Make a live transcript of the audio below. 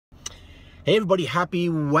Hey everybody, happy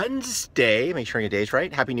Wednesday. Make sure your day's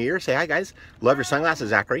right. Happy New Year. Say hi, guys. Love your sunglasses,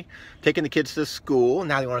 Zachary. Taking the kids to school.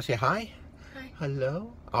 Now they want to say hi? Hi.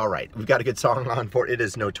 Hello? All right, we've got a good song on for it. It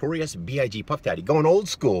is Notorious B.I.G. Puff Daddy. Going old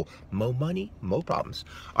school. Mo money, mo problems.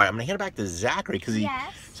 All right, I'm going to hand it back to Zachary because he...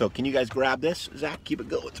 Yes. So can you guys grab this? Zach, keep it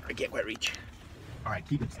going. I can't quite reach. All right,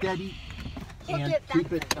 keep it steady. And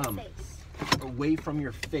keep it away from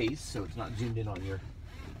your face so it's not zoomed in on your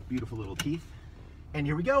beautiful little teeth. And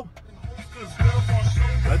here we go.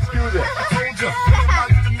 Let's do this.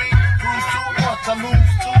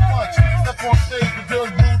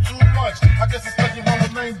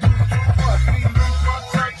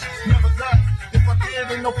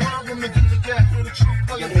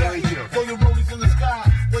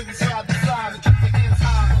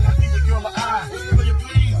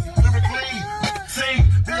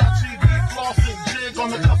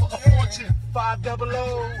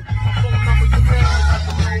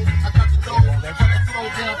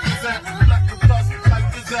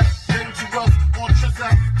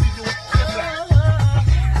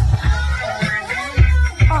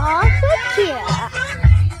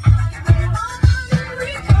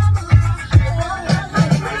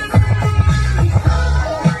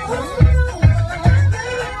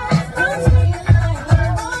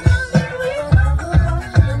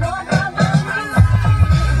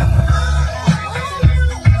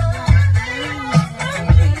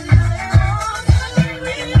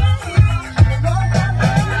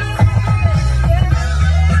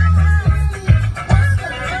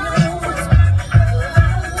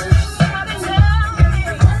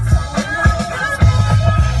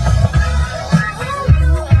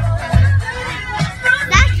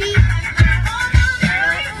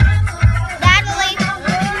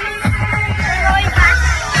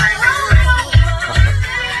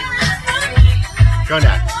 Go,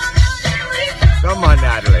 Nat. Come on,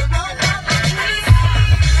 Natalie.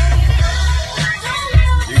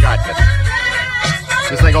 You got this.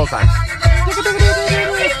 Just like old times.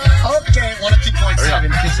 Okay,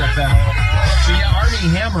 102.7 Kiss FM. So yeah,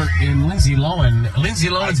 Armie Hammer and Lindsay Lohan. Lindsay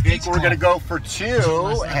Lohan's I think we're going to go for two.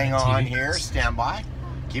 Hang on here. Stand by.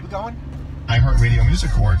 Keep it going. iHeartRadio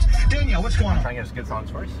Music Awards. Danielle, what's going on? Trying to get us good songs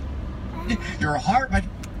first. Your heart, my...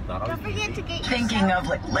 Not Don't forget to get Thinking of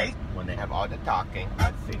like late. When they have all the talking.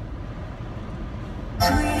 Let's see.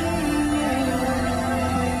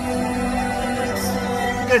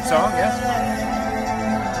 Good song, yes.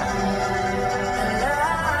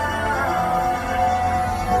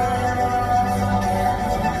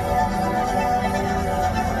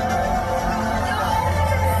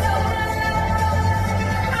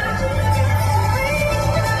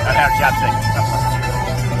 I have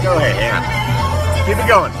chapstick. Go ahead, hang on. Keep it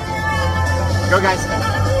going. Go, guys.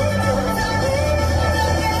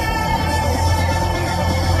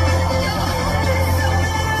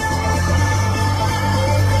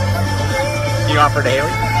 You offer to Haley?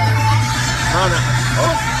 Oh, no.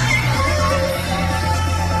 Oh.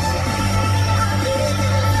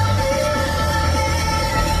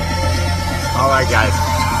 All right, guys.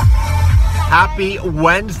 Happy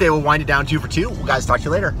Wednesday. We'll wind it down 2 for 2. We'll guys talk to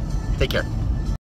you later. Take care.